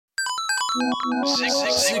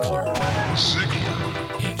Ziglar.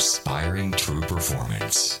 Inspiring true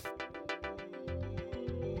performance.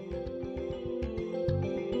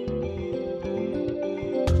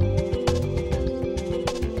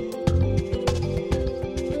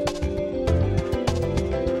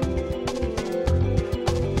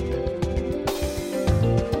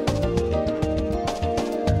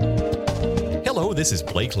 Hello, this is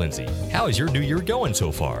Blake Lindsay. How is your new year going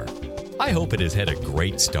so far? I hope it has had a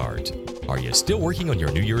great start. Are you still working on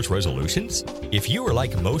your New Year's resolutions? If you are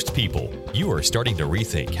like most people, you are starting to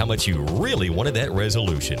rethink how much you really wanted that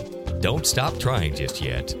resolution. Don't stop trying just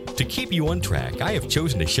yet. To keep you on track, I have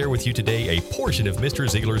chosen to share with you today a portion of Mr.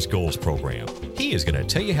 Ziglar's Goals program. He is going to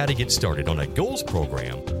tell you how to get started on a goals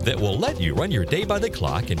program that will let you run your day by the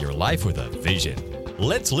clock and your life with a vision.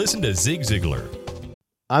 Let's listen to Zig Ziglar.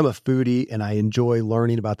 I'm a foodie and I enjoy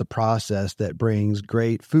learning about the process that brings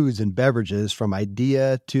great foods and beverages from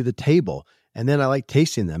idea to the table. And then I like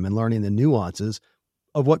tasting them and learning the nuances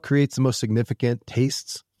of what creates the most significant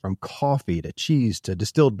tastes, from coffee to cheese to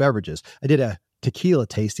distilled beverages. I did a tequila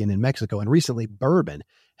tasting in Mexico and recently bourbon.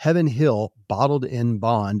 Heaven Hill Bottled in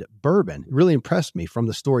Bond bourbon really impressed me from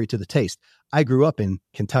the story to the taste. I grew up in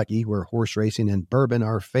Kentucky where horse racing and bourbon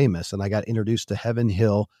are famous, and I got introduced to Heaven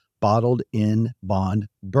Hill Bottled in Bond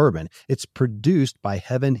bourbon. It's produced by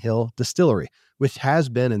Heaven Hill Distillery, which has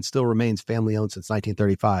been and still remains family-owned since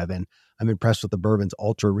 1935. And I'm impressed with the bourbon's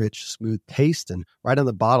ultra-rich, smooth taste. And right on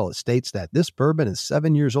the bottle, it states that this bourbon is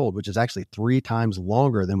 7 years old, which is actually 3 times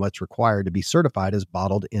longer than what's required to be certified as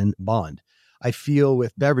Bottled in Bond. I feel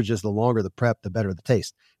with beverages, the longer the prep, the better the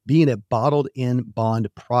taste. Being a Bottled in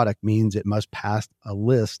Bond product means it must pass a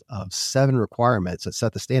list of 7 requirements that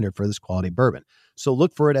set the standard for this quality bourbon. So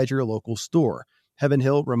look for it at your local store. Heaven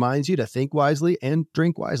Hill reminds you to think wisely and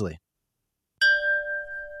drink wisely.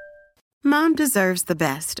 Mom deserves the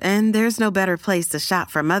best, and there's no better place to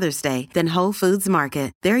shop for Mother's Day than Whole Foods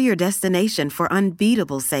Market. They're your destination for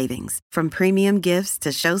unbeatable savings, from premium gifts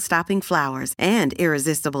to show-stopping flowers and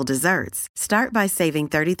irresistible desserts. Start by saving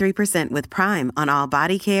 33% with Prime on all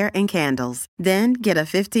body care and candles. Then get a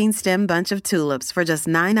 15-stem bunch of tulips for just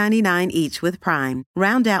 $9.99 each with Prime.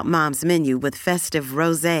 Round out Mom's menu with festive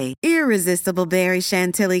rosé, irresistible berry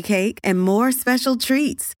chantilly cake, and more special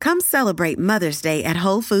treats. Come celebrate Mother's Day at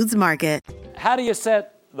Whole Foods Market. How do you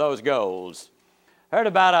set those goals? Heard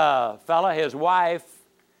about a fella, his wife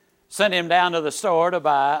sent him down to the store to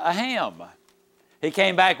buy a ham. He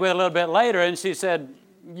came back with a little bit later and she said,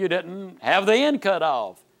 "You didn't have the end cut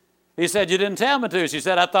off." He said, "You didn't tell me to." She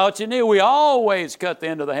said, "I thought you knew. We always cut the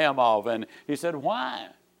end of the ham off." And he said, "Why?"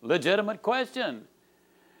 Legitimate question.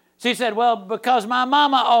 She said, "Well, because my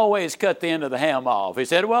mama always cut the end of the ham off." He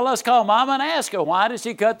said, "Well, let's call Mama and ask her, why did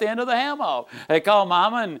she cut the end of the ham off?" They called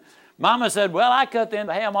Mama, and Mama said, "Well, I cut the end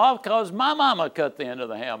of the ham off because my mama cut the end of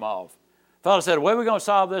the ham off." Fellow said, "Well, we're going to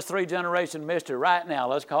solve this 3-generation mystery right now.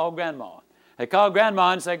 Let's call Grandma." They called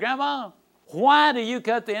Grandma and said, "Grandma, why do you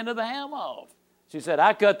cut the end of the ham off?" She said,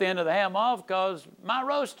 "I cut the end of the ham off because my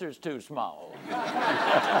roaster's too small."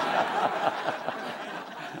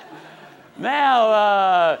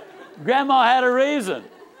 Now, Grandma had a reason.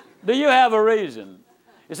 Do you have a reason?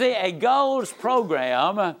 You see, a goals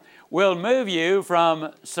program will move you from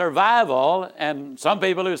survival, and some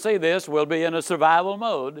people who see this will be in a survival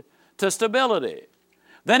mode, to stability.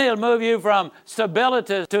 Then it'll move you from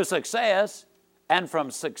stability to success, and from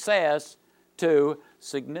success to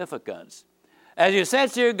significance. As you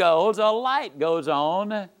set your goals, a light goes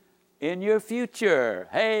on in your future.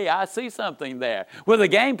 Hey, I see something there. With a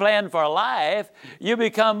game plan for life, you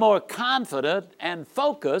become more confident and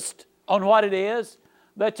focused on what it is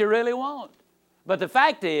that you really want. But the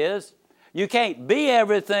fact is, you can't be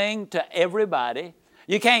everything to everybody.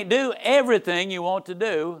 You can't do everything you want to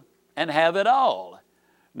do and have it all.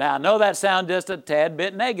 Now, I know that sounds just a tad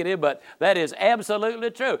bit negative, but that is absolutely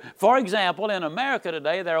true. For example, in America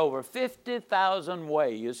today, there are over 50,000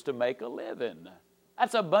 ways to make a living.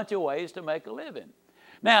 That's a bunch of ways to make a living.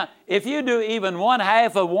 Now, if you do even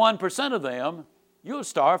 1/2 of 1% of them, you'll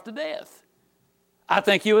starve to death. I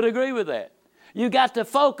think you would agree with that. You got to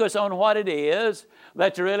focus on what it is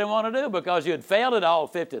that you really want to do, because you'd fail at all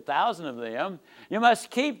 50,000 of them. You must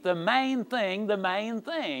keep the main thing the main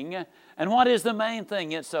thing. And what is the main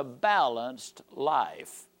thing? It's a balanced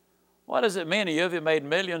life. What does it mean to you if you made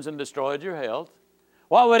millions and destroyed your health?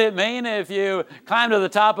 What would it mean if you climbed to the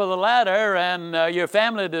top of the ladder and your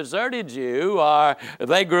family deserted you, or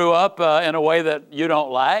they grew up in a way that you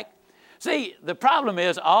don't like? See, the problem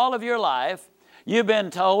is all of your life you've been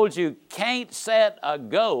told you can't set a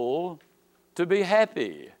goal to be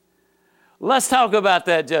happy. Let's talk about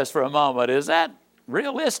that just for a moment. Is that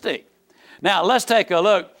realistic? Now, let's take a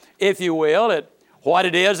look, if you will, at what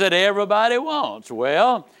it is that everybody wants.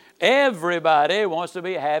 Well, everybody wants to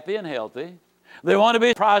be happy and healthy. They want to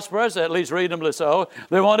be prosperous, at least reasonably so.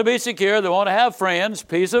 They want to be secure. They want to have friends,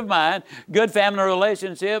 peace of mind, good family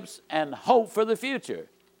relationships, and hope for the future.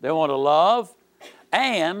 They want to love,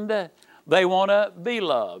 and they want to be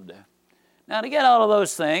loved. Now, to get all of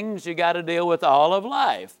those things, you got to deal with all of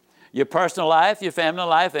life. Your personal life, your family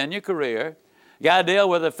life, and your career. You got to deal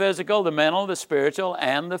with the physical, the mental, the spiritual,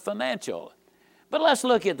 and the financial. But let's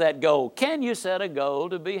look at that goal. Can you set a goal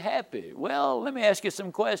to be happy? Well, let me ask you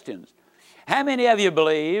some questions. How many of you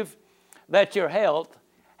believe that your health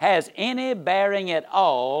has any bearing at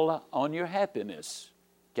all on your happiness?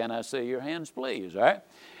 Can I see your hands, please? All right.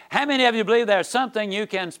 How many of you believe there's something you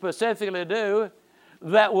can specifically do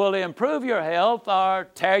that will improve your health or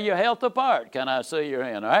tear your health apart? Can I see your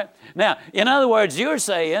hand? All right. Now, in other words, you're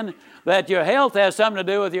saying that your health has something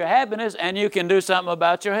to do with your happiness and you can do something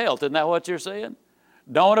about your health. Isn't that what you're saying?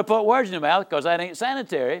 Don't want to put words in your mouth because that ain't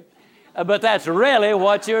sanitary. But that's really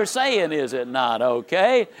what you're saying, is it not?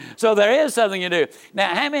 Okay? So there is something you do.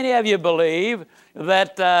 Now, how many of you believe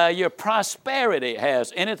that your prosperity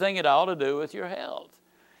has anything at all to do with your health?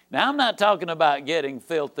 Now, I'm not talking about getting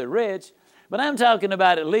filthy rich, but I'm talking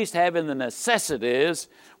about at least having the necessities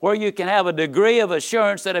where you can have a degree of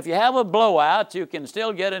assurance that if you have a blowout, you can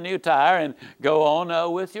still get a new tire and go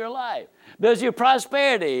on with your life. Does your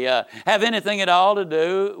prosperity have anything at all to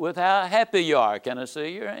do with how happy you are? Can I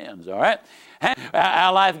see your hands? All right.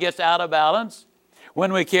 Our life gets out of balance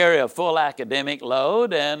when we carry a full academic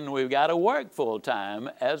load and we've got to work full time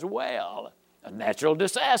as well. A natural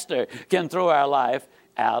disaster can throw our life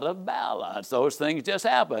out of balance. Those things just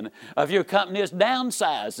happen. If your company is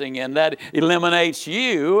downsizing and that eliminates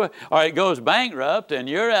you, or it goes bankrupt and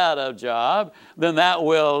you're out of job, then that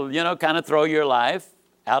will, kind of throw your life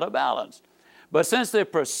out of balance. But since the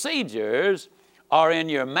procedures are in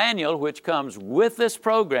your manual, which comes with this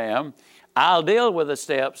program, I'll deal with the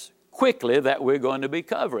steps quickly that we're going to be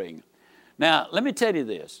covering. Now, let me tell you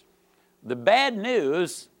this. The bad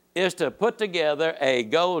news is to put together a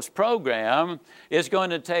goals program. It's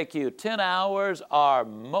going to take you 10 hours or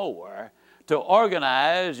more to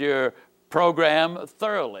organize your program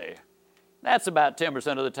thoroughly. That's about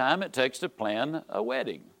 10% of the time it takes to plan a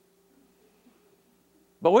wedding.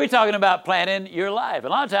 But we're talking about planning your life. A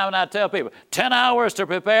lot of times when I tell people, 10 hours to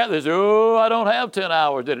prepare, they say, I don't have 10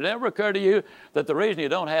 hours. Did it ever occur to you that the reason you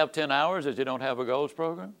don't have 10 hours is you don't have a goals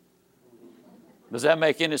program? Does that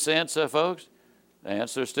make any sense, folks? The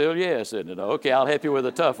answer is still yes, isn't it? Okay, I'll help you with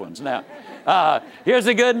the tough ones. Now, here's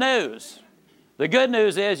the good news. The good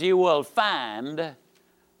news is you will find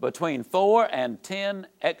between 4 and 10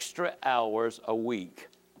 extra hours a week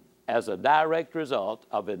as a direct result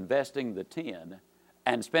of investing the 10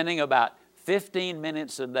 and spending about 15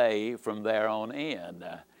 minutes a day from there on in.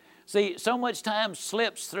 See, so much time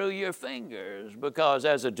slips through your fingers because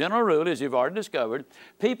as a general rule, as you've already discovered,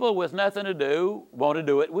 people with nothing to do want to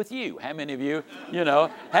do it with you. How many of you,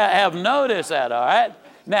 have noticed that, all right?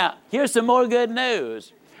 Now, here's some more good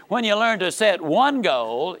news. When you learn to set one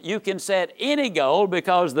goal, you can set any goal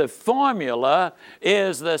because the formula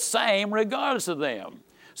is the same regardless of them.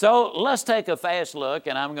 So let's take a fast look,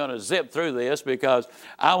 and I'm going to zip through this because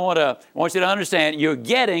I want you to understand you're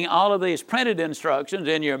getting all of these printed instructions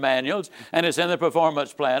in your manuals, and it's in the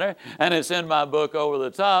performance planner, and it's in my book Over the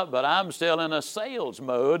Top, but I'm still in a sales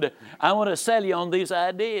mode. I want to sell you on these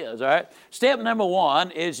ideas, all right? Step number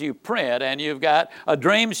 1 is you print, and you've got a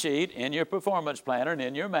dream sheet in your performance planner and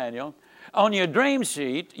in your manual. On your dream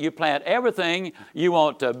sheet, you plant everything you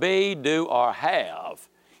want to be, do, or have.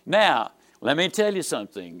 Now, let me tell you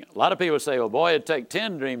something. A lot of people say, well, boy, it'd take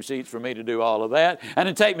 10 dream sheets for me to do all of that, and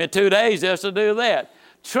it'd take me 2 days just to do that.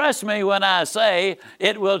 Trust me when I say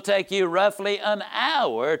it will take you roughly an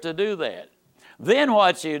hour to do that. Then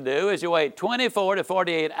what you do is you wait 24 to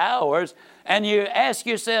 48 hours, and you ask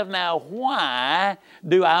yourself, now, why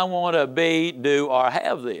do I want to be, do, or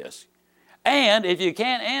have this? And if you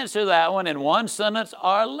can't answer that one in one sentence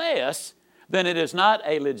or less, then it is not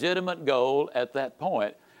a legitimate goal at that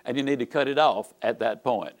point. And you need to cut it off at that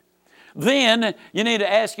point. Then you need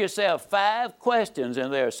to ask yourself 5 questions,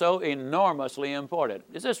 and they're so enormously important.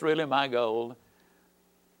 Is this really my goal?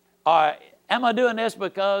 Or am I doing this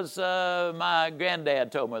because my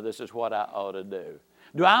granddad told me this is what I ought to do?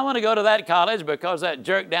 Do I want to go to that college because that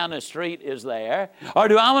jerk down the street is there? Or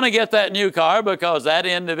do I want to get that new car because that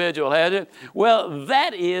individual has it? Well,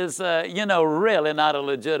 that is, really not a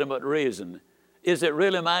legitimate reason. Is it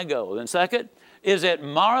really my goal? And second, is it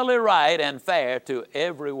morally right and fair to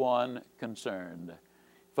everyone concerned?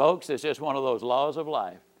 Folks, it's just one of those laws of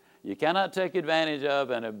life. You cannot take advantage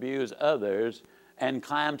of and abuse others and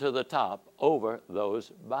climb to the top over those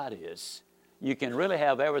bodies. You can really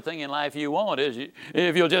have everything in life you want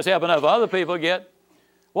if you'll just help enough other people get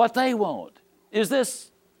what they want. Is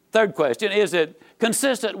this, third question, is it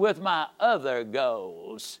consistent with my other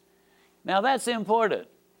goals? Now that's important.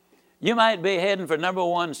 You might be heading for number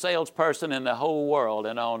one salesperson in the whole world,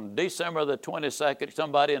 and on December the 22nd,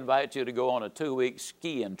 somebody invites you to go on a 2-week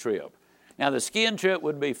skiing trip. Now the skiing trip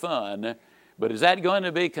would be fun, but is that going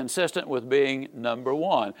to be consistent with being number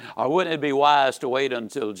one? Or wouldn't it be wise to wait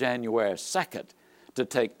until January 2nd to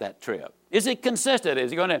take that trip? Is it consistent?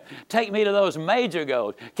 Is it going to take me to those major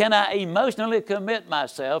goals? Can I emotionally commit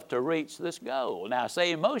myself to reach this goal? Now, I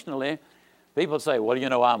say emotionally, people say, well, you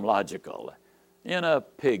know, I'm logical. In a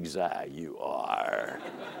pig's eye, you are.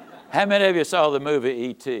 How many of you saw the movie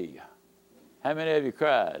E.T.? How many of you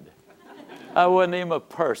cried? I wasn't even a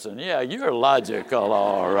person. Yeah, you're logical,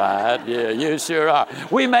 all right. Yeah, you sure are.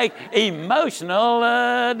 We make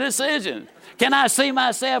emotional decisions. Can I see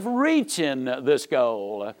myself reaching this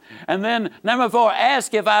goal? And then number 4,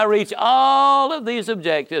 ask if I reach all of these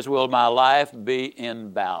objectives, will my life be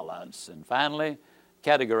in balance? And finally,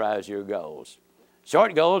 categorize your goals.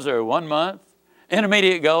 Short goals are 1 month.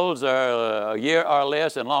 Intermediate goals are a year or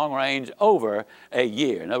less, and long range over a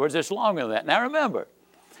year. In other words, it's longer than that. Now remember,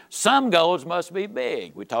 some goals must be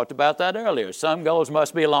big. We talked about that earlier. Some goals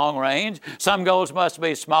must be long range. Some goals must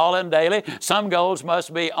be small and daily. Some goals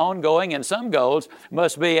must be ongoing, and some goals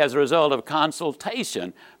must be as a result of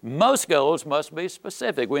consultation. Most goals must be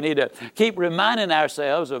specific. We need to keep reminding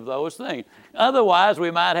ourselves of those things. Otherwise,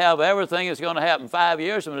 we might have everything that's going to happen 5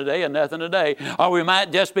 years from today and nothing today. Or we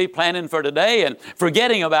might just be planning for today and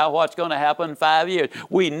forgetting about what's going to happen 5 years.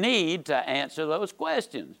 We need to answer those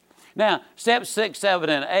questions. Now, steps 6, 7,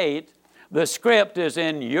 and 8, the script is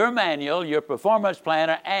in your manual, your performance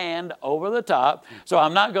planner, and over the top, so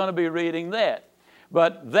I'm not going to be reading that.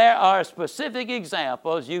 But there are specific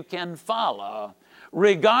examples you can follow,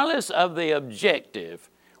 regardless of the objective,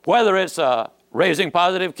 whether it's raising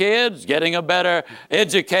positive kids, getting a better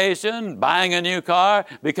education, buying a new car,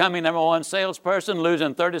 becoming number one salesperson,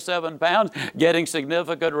 losing 37 pounds, getting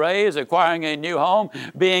significant raise, acquiring a new home,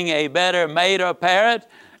 being a better maid or parent.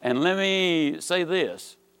 And let me say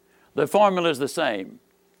this, the formula is the same.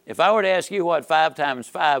 If I were to ask you what 5 times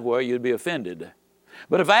 5 were, you'd be offended.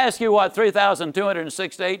 But if I ask you what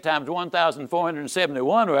 3,268 times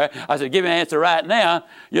 1,471 were, I said, give me an answer right now,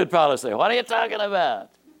 you'd probably say, what are you talking about?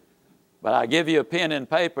 But I give you a pen and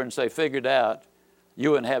paper and say, figure it out, you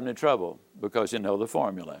wouldn't have any trouble because you know the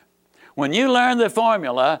formula. When you learn the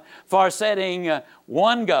formula for setting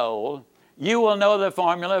one goal, you will know the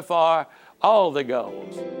formula for all the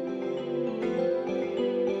goals.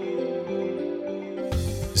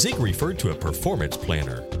 Zig referred to a performance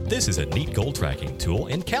planner. This is a neat goal tracking tool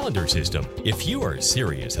and calendar system. If you are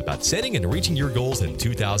serious about setting and reaching your goals in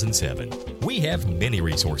 2007, we have many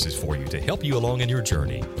resources for you to help you along in your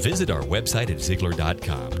journey. Visit our website at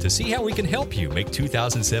Ziglar.com to see how we can help you make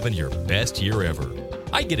 2007 your best year ever.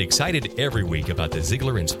 I get excited every week about the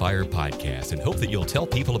Ziglar Inspire podcast and hope that you'll tell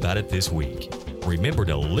people about it this week. Remember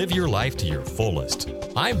to live your life to your fullest.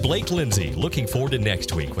 I'm Blake Lindsay, looking forward to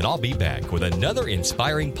next week when I'll be back with another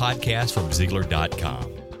inspiring podcast from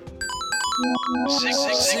Ziglar.com.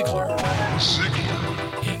 Ziglar.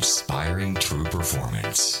 Inspiring true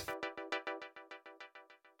performance.